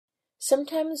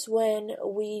Sometimes when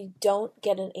we don't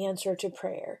get an answer to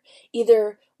prayer,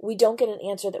 either we don't get an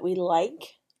answer that we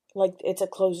like it's a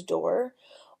closed door,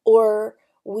 or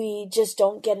we just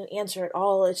don't get an answer at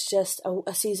all. It's just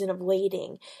a season of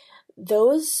waiting.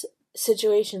 Those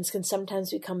situations can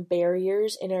sometimes become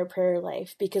barriers in our prayer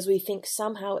life because we think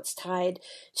somehow it's tied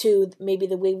to maybe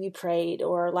the way we prayed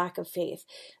or our lack of faith.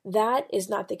 That is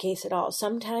not the case at all.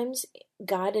 Sometimes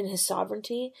God in his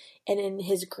sovereignty and in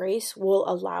his grace will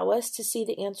allow us to see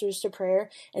the answers to prayer,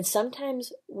 and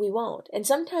sometimes we won't. And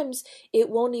sometimes it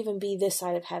won't even be this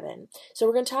side of heaven. So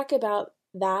we're going to talk about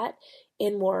that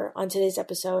and more on today's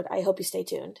episode. I hope you stay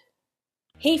tuned.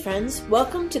 Hey friends,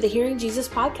 welcome to the Hearing Jesus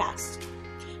podcast.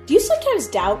 Do you sometimes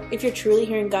doubt if you're truly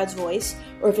hearing God's voice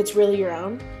or if it's really your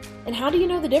own? And how do you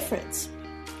know the difference?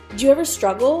 Do you ever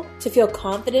struggle to feel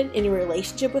confident in your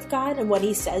relationship with God and what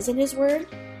he says in his word?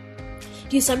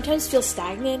 Do you sometimes feel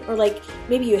stagnant or like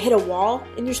maybe you hit a wall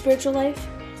in your spiritual life?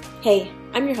 Hey,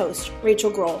 I'm your host,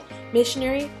 Rachel Grohl,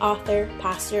 missionary, author,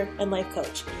 pastor, and life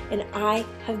coach, and I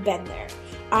have been there.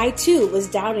 I too was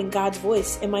doubting God's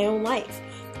voice in my own life.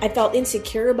 I felt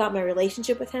insecure about my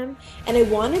relationship with him, and I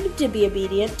wanted to be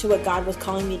obedient to what God was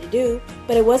calling me to do,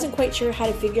 but I wasn't quite sure how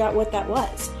to figure out what that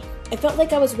was. I felt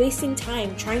like I was wasting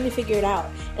time trying to figure it out,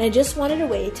 and I just wanted a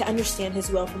way to understand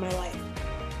his will for my life.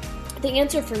 The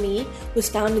answer for me was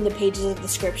found in the pages of the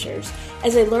scriptures,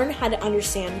 as I learned how to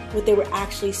understand what they were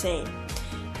actually saying.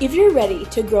 If you're ready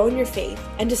to grow in your faith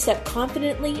and to step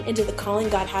confidently into the calling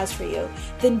God has for you,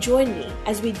 then join me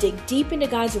as we dig deep into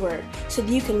God's Word so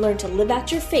that you can learn to live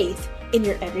out your faith in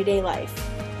your everyday life.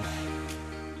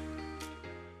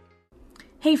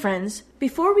 Hey friends,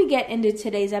 before we get into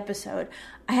today's episode,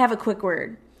 I have a quick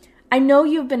word. I know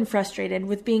you've been frustrated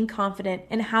with being confident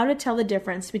in how to tell the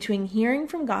difference between hearing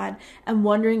from God and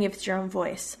wondering if it's your own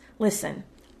voice. Listen,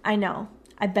 I know.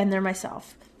 I've been there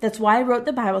myself. That's why I wrote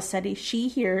the Bible study, She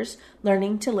Hears,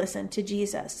 Learning to Listen to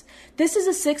Jesus. This is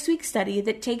a 6-week study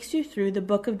that takes you through the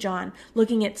book of John,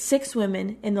 looking at 6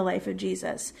 women in the life of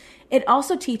Jesus. It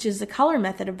also teaches the color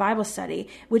method of Bible study,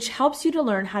 which helps you to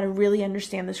learn how to really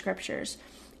understand the scriptures.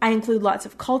 I include lots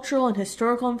of cultural and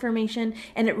historical information,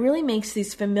 and it really makes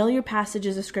these familiar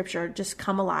passages of scripture just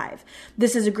come alive.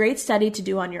 This is a great study to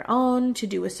do on your own, to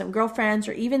do with some girlfriends,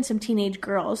 or even some teenage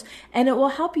girls, and it will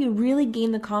help you really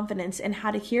gain the confidence in how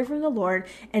to hear from the Lord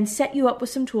and set you up with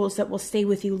some tools that will stay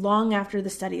with you long after the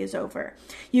study is over.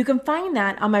 You can find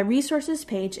that on my resources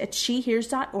page at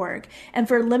shehears.org, and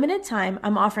for a limited time,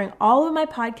 I'm offering all of my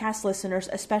podcast listeners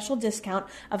a special discount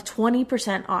of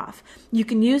 20% off. You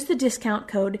can use the discount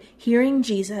code Hearing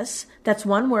Jesus, that's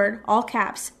one word, all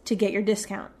caps, to get your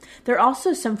discount. There are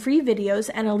also some free videos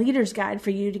and a leader's guide for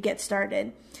you to get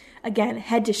started. Again,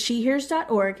 head to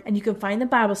shehears.org and you can find the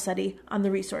Bible study on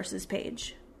the resources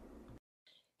page.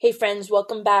 Hey friends,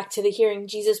 welcome back to the Hearing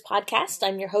Jesus podcast.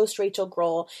 I'm your host, Rachel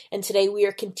Grohl, and today we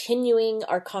are continuing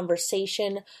our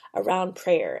conversation around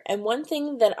prayer. And one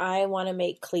thing that I want to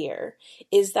make clear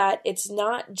is that it's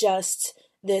not just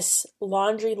this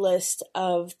laundry list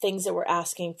of things that we're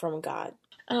asking from God.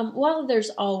 While there's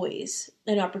always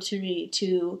an opportunity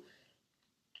to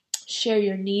share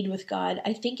your need with God,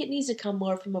 I think it needs to come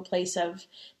more from a place of,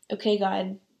 okay,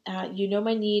 God, you know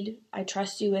my need. I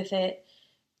trust you with it.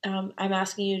 I'm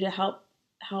asking you to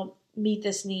help meet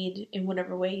this need in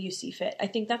whatever way you see fit. I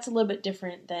think that's a little bit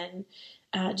different than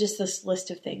just this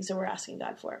list of things that we're asking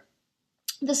God for.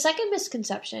 The second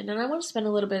misconception, and I want to spend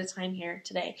a little bit of time here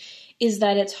today, is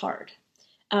that it's hard.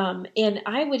 And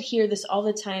I would hear this all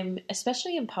the time,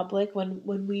 especially in public when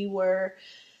we were,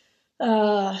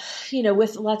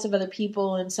 with lots of other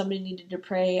people and somebody needed to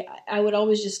pray. I would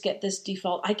always just get this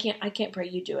default, I can't pray,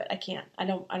 you do it. I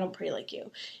don't pray like you.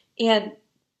 And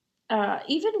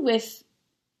even with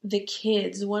the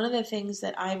kids, one of the things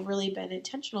that I've really been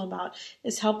intentional about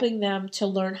is helping them to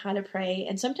learn how to pray.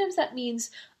 And sometimes that means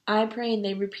I pray and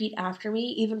they repeat after me,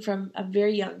 even from a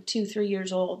very young, 2-3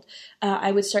 years old.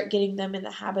 I would start getting them in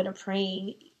the habit of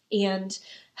praying and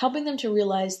helping them to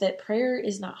realize that prayer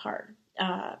is not hard.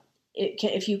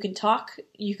 If you can talk,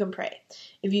 you can pray.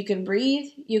 If you can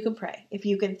breathe, you can pray. If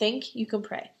you can think, you can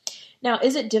pray. Now,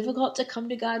 is it difficult to come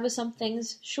to God with some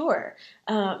things? Sure.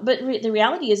 But the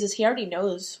reality is he already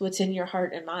knows what's in your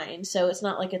heart and mind. So it's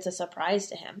not like it's a surprise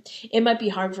to him. It might be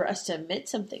hard for us to admit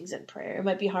some things in prayer. It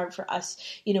might be hard for us,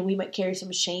 we might carry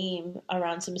some shame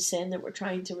around some sin that we're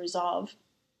trying to resolve,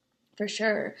 for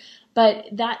sure. But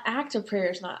that act of prayer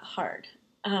is not hard.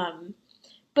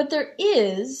 But there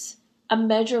is a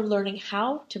measure of learning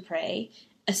how to pray,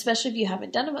 especially if you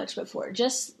haven't done it much before.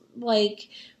 Just like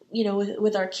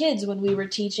with our kids, when we were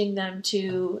teaching them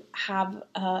to have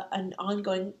an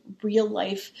ongoing real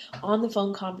life on the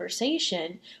phone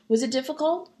conversation, was it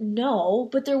difficult? No,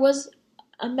 but there was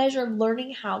a measure of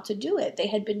learning how to do it. They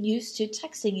had been used to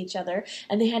texting each other,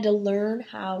 and they had to learn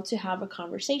how to have a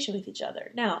conversation with each other.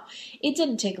 Now, it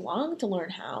didn't take long to learn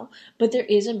how, but there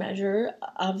is a measure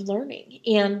of learning.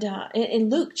 And in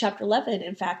Luke chapter 11,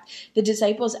 in fact, the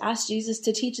disciples asked Jesus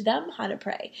to teach them how to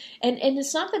pray. And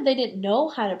it's not that they didn't know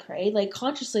how to pray, like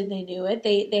consciously they knew it.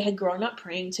 They had grown up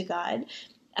praying to God.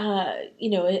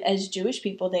 As Jewish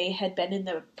people, they had been in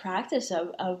the practice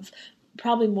of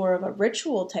probably more of a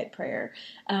ritual type prayer.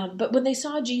 But when they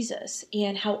saw Jesus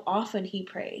and how often he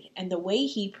prayed and the way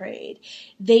he prayed,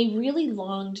 they really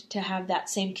longed to have that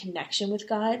same connection with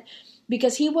God,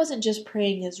 because he wasn't just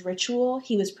praying as ritual,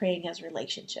 he was praying as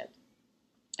relationship.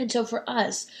 And so for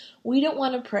us, we don't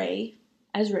want to pray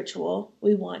as ritual,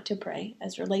 we want to pray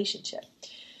as relationship.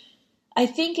 I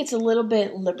think it's a little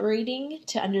bit liberating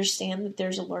to understand that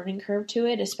there's a learning curve to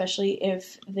it, especially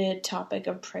if the topic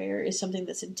of prayer is something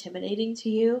that's intimidating to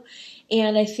you.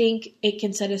 And I think it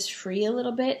can set us free a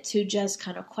little bit to just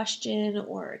kind of question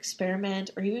or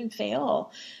experiment or even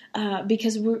fail,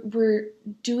 because we're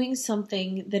doing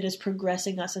something that is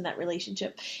progressing us in that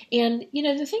relationship. And,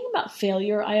 the thing about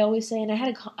failure, I always say, and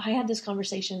I had this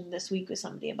conversation this week with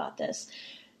somebody about this,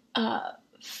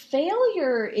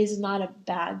 failure is not a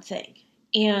bad thing.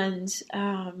 And,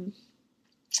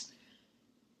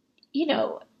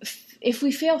 if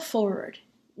we fail forward,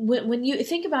 when you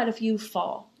think about if you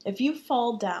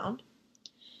fall down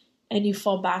and you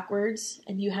fall backwards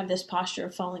and you have this posture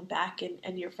of falling back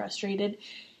and you're frustrated,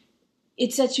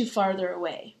 it sets you farther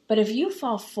away. But if you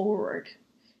fall forward,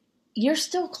 you're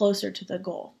still closer to the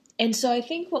goal. And so I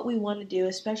think what we want to do,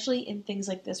 especially in things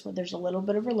like this where there's a little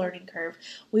bit of a learning curve,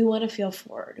 we want to fail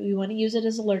forward. We want to use it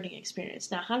as a learning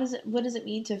experience. Now, what does it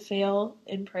mean to fail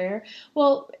in prayer?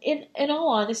 Well, in all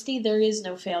honesty, there is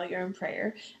no failure in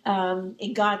prayer.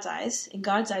 In God's eyes,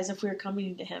 if we're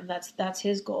coming to him, that's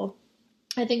his goal.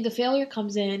 I think the failure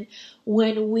comes in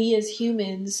when we as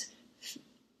humans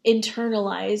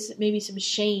internalize maybe some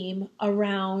shame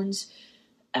around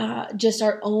just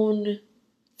our own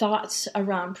thoughts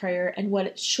around prayer and what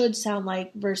it should sound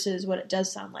like versus what it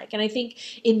does sound like. And I think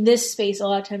in this space, a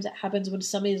lot of times that happens when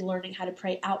somebody's learning how to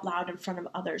pray out loud in front of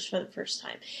others for the first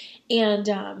time. And,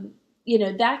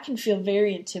 that can feel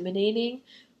very intimidating,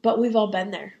 but we've all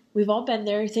been there.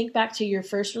 Think back to your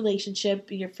first relationship,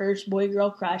 your first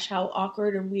boy-girl crush, how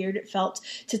awkward and weird it felt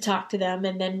to talk to them.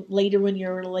 And then later when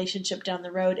you're in a relationship down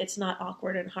the road, it's not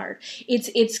awkward and hard.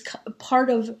 It's part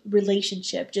of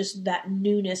relationship, just that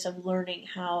newness of learning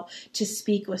how to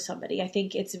speak with somebody. I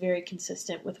think it's very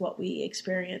consistent with what we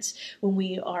experience when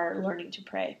we are learning to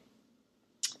pray.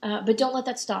 But don't let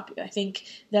that stop you. I think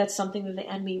that's something that the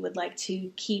enemy would like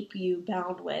to keep you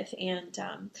bound with, and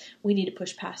we need to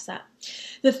push past that.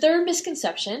 The third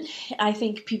misconception I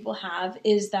think people have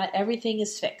is that everything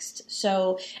is fixed.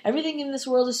 So everything in this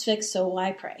world is fixed, so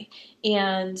why pray?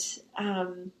 And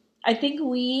I think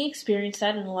we experience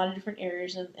that in a lot of different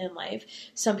areas in life.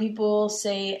 Some people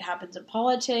say it happens in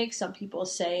politics. Some people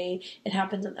say it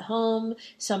happens in the home.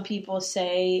 Some people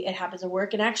say it happens at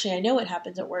work. And actually, I know it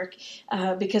happens at work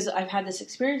because I've had this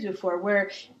experience before where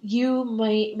you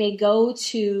may go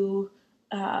to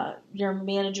your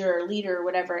manager or leader or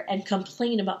whatever and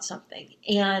complain about something.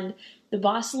 And the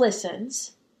boss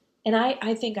listens. And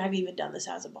I think I've even done this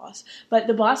as a boss. But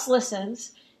the boss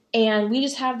listens. And we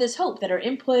just have this hope that our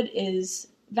input is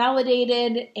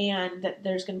validated and that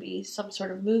there's going to be some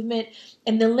sort of movement.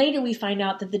 And then later we find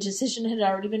out that the decision had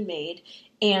already been made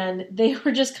and they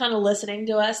were just kind of listening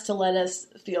to us to let us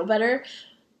feel better.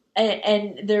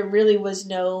 And there really was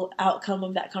no outcome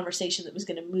of that conversation that was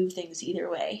going to move things either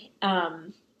way.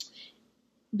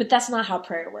 But that's not how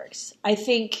prayer works. I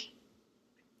think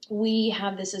we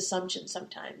have this assumption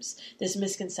sometimes, this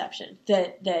misconception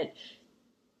that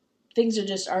things are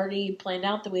just already planned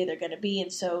out the way they're going to be,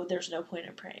 and so there's no point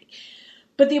in praying.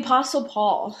 But the Apostle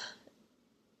Paul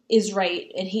is right,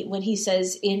 and when he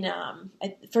says in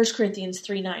 1 Corinthians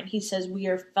 3:9, he says we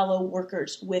are fellow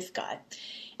workers with God.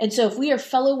 And so if we are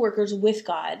fellow workers with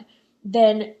God,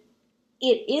 then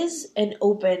it is an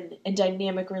open and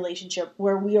dynamic relationship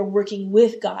where we are working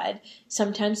with God,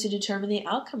 sometimes to determine the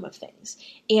outcome of things.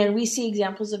 And we see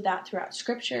examples of that throughout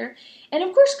Scripture. And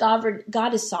of course,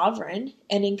 God is sovereign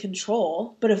and in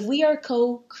control. But if we are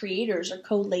co-creators or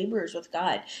co-laborers with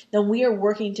God, then we are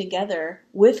working together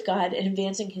with God and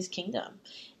advancing His kingdom.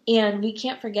 And we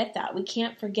can't forget that. We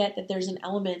can't forget that there's an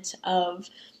element of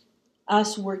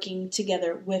us working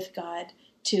together with God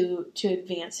to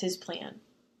advance His plan.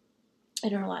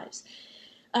 in our lives.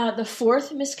 The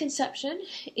fourth misconception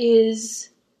is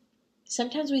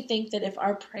sometimes we think that if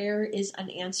our prayer is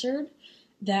unanswered,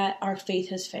 that our faith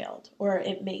has failed or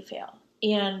it may fail.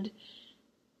 And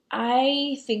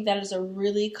I think that is a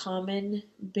really common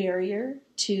barrier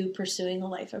to pursuing a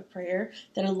life of prayer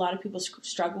that a lot of people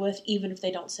struggle with, even if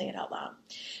they don't say it out loud.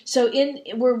 So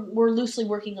we're loosely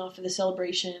working off of the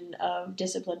Celebration of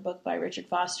Discipline book by Richard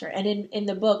Foster. And in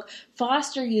the book,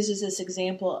 Foster uses this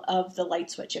example of the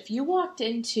light switch. If you walked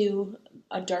into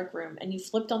a dark room and you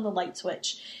flipped on the light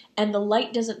switch and the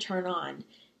light doesn't turn on,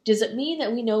 does it mean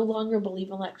that we no longer believe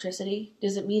in electricity?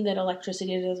 Does it mean that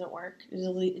electricity doesn't work?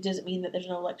 Does it mean that there's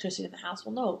no electricity in the house?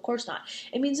 Well, no, of course not.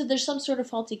 It means that there's some sort of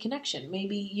faulty connection.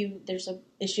 Maybe there's an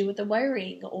issue with the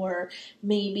wiring, or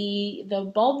maybe the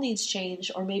bulb needs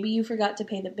change, or maybe you forgot to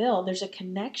pay the bill. There's a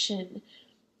connection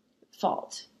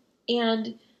fault.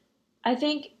 And I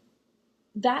think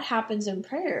that happens in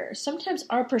prayer. Sometimes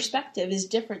our perspective is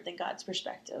different than God's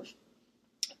perspective.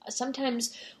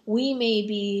 Sometimes we may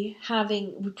be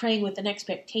praying with an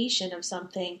expectation of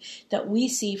something that we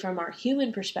see from our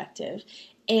human perspective,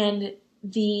 and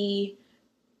the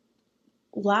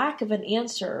lack of an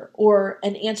answer, or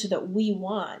an answer that we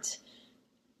want,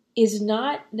 is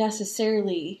not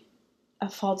necessarily a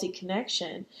faulty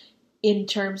connection in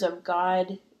terms of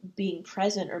God being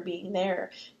present or being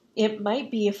there. It might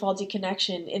be a faulty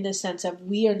connection in the sense of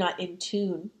we are not in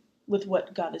tune with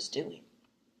what God is doing.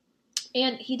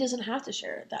 And he doesn't have to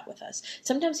share that with us.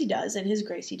 Sometimes he does, in his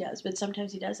grace he does, but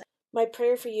sometimes he doesn't. My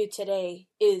prayer for you today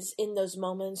is in those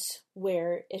moments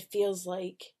where it feels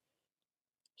like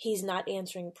he's not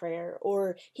answering prayer,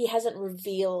 or he hasn't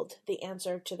revealed the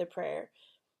answer to the prayer.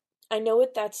 I know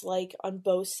what that's like on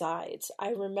both sides.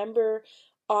 I remember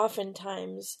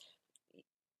oftentimes,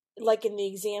 like in the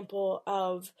example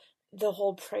of the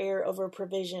whole prayer over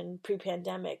provision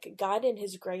pre-pandemic, God in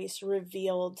his grace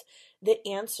revealed the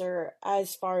answer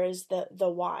as far as the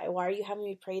why. Why are you having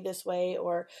me pray this way?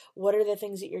 Or what are the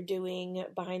things that you're doing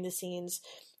behind the scenes?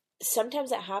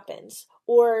 Sometimes that happens.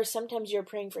 Or sometimes you're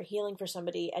praying for healing for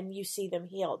somebody and you see them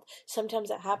healed. Sometimes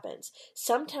that happens.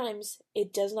 Sometimes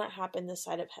it does not happen this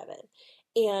side of heaven.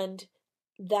 And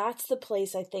that's the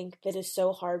place, I think, that is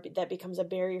so hard, that becomes a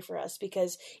barrier for us.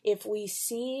 Because if we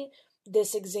see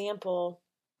this example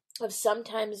of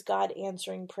sometimes God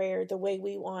answering prayer the way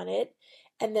we want it,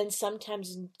 and then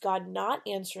sometimes God not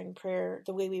answering prayer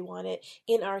the way we want it,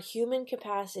 in our human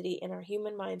capacity, in our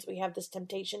human minds, we have this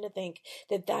temptation to think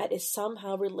that that is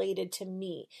somehow related to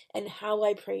me and how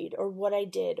I prayed or what I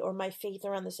did or my faith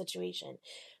around the situation.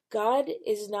 God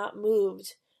is not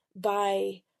moved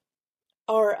by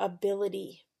our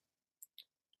ability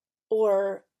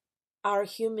or our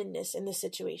humanness in the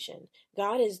situation.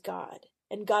 God is God,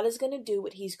 and God is going to do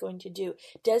what he's going to do.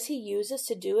 Does he use us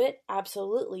to do it?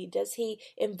 Absolutely. Does he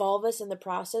involve us in the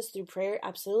process through prayer?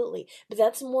 Absolutely. But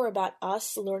that's more about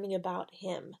us learning about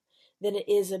him than it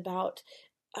is about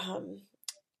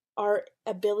our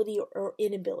ability or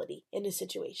inability in a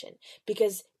situation.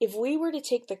 Because if we were to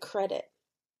take the credit,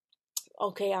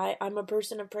 okay, I'm a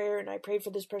person of prayer and I prayed for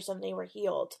this person and they were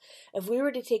healed. If we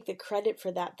were to take the credit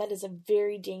for that, that is a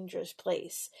very dangerous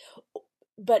place.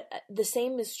 But the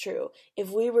same is true. If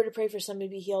we were to pray for somebody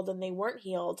to be healed and they weren't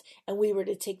healed, and we were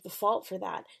to take the fault for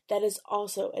that, that is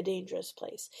also a dangerous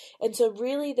place. And so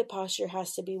really the posture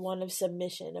has to be one of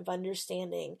submission, of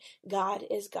understanding God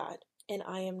is God and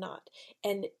I am not.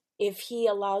 And if he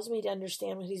allows me to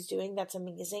understand what he's doing, that's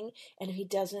amazing. And if he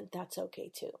doesn't, that's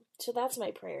okay too. So that's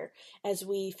my prayer as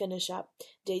we finish up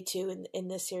day 2 in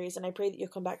this series. And I pray that you'll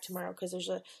come back tomorrow, because there's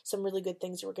some really good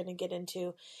things that we're going to get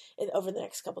into over the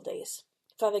next couple days.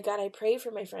 Father God, I pray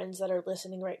for my friends that are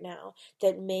listening right now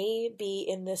that may be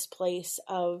in this place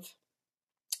of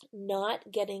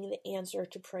not getting the answer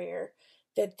to prayer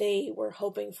that they were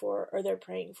hoping for or they're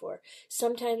praying for.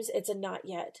 Sometimes it's a not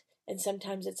yet. And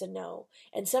sometimes it's a no.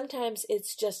 And sometimes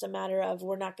it's just a matter of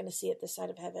we're not going to see it this side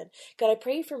of heaven. God, I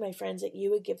pray for my friends that you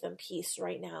would give them peace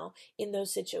right now in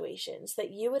those situations,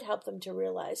 that you would help them to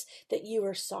realize that you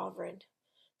are sovereign,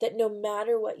 that no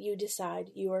matter what you decide,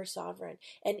 you are sovereign.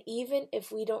 And even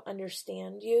if we don't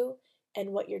understand you and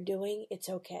what you're doing, it's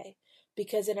okay.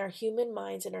 Because in our human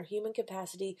minds, in our human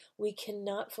capacity, we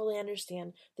cannot fully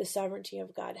understand the sovereignty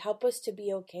of God. Help us to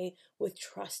be okay with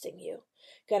trusting you.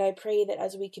 God, I pray that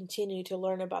as we continue to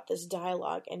learn about this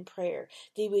dialogue and prayer,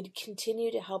 that you would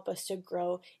continue to help us to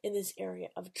grow in this area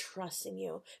of trusting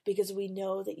you, because we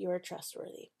know that you are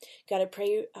trustworthy. God, I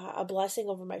pray a blessing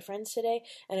over my friends today,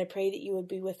 and I pray that you would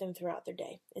be with them throughout their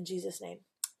day. In Jesus' name,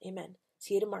 amen.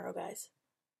 See you tomorrow, guys.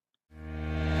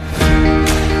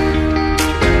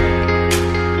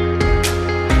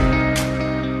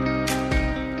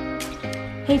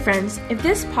 Hey friends, if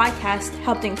this podcast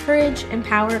helped encourage,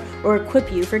 empower, or equip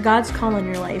you for God's call on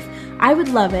your life, I would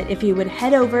love it if you would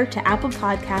head over to Apple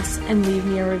Podcasts and leave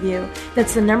me a review.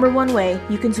 That's the number one way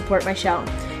you can support my show.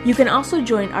 You can also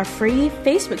join our free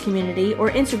Facebook community or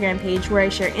Instagram page where I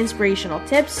share inspirational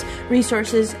tips,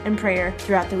 resources, and prayer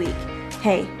throughout the week.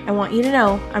 Hey, I want you to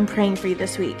know I'm praying for you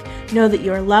this week. Know that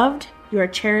you are loved, you are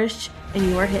cherished, and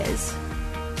you are His.